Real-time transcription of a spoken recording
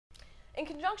In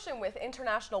conjunction with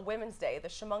International Women's Day, the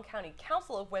Chemung County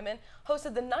Council of Women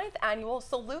hosted the 9th annual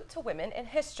Salute to Women in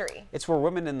History. It's where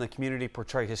women in the community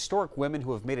portray historic women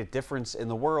who have made a difference in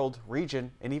the world,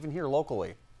 region, and even here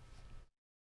locally.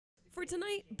 For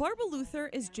tonight, Barbara Luther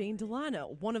is Jane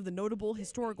Delano, one of the notable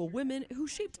historical women who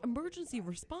shaped emergency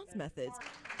response methods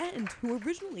and who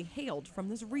originally hailed from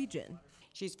this region.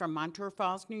 She's from Montour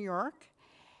Falls, New York,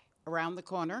 around the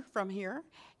corner from here,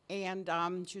 and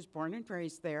she was born and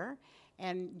raised there.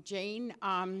 And Jane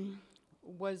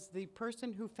was the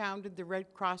person who founded the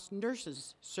Red Cross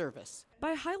Nurses Service.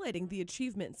 By highlighting the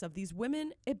achievements of these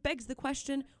women, it begs the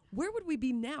question, where would we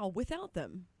be now without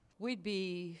them? We'd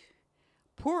be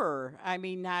poorer. I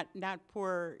mean, not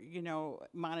poor,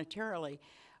 monetarily,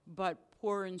 but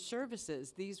poor in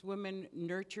services. These women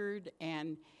nurtured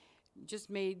and just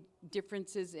made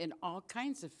differences in all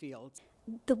kinds of fields.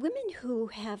 The women who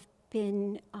have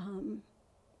been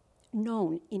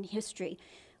known in history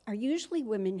are usually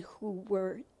women who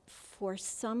were, for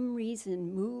some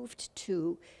reason, moved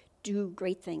to do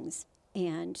great things,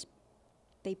 and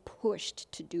they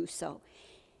pushed to do so.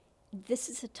 This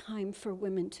is a time for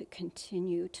women to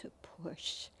continue to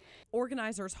push.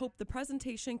 Organizers hope the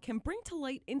presentation can bring to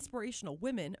light inspirational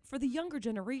women for the younger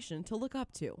generation to look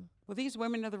up to. Well, these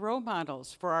women are the role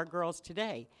models for our girls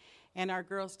today. And our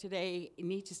girls today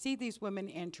need to see these women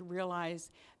and to realize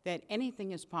that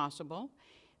anything is possible.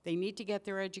 They need to get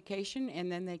their education, and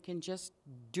then they can just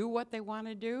do what they want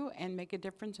to do and make a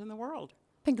difference in the world.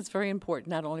 I think it's very important,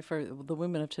 not only for the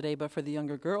women of today, but for the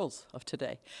younger girls of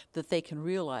today, that they can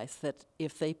realize that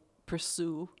if they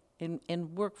pursue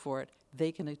and work for it,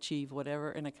 they can achieve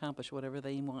whatever and accomplish whatever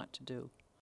they want to do.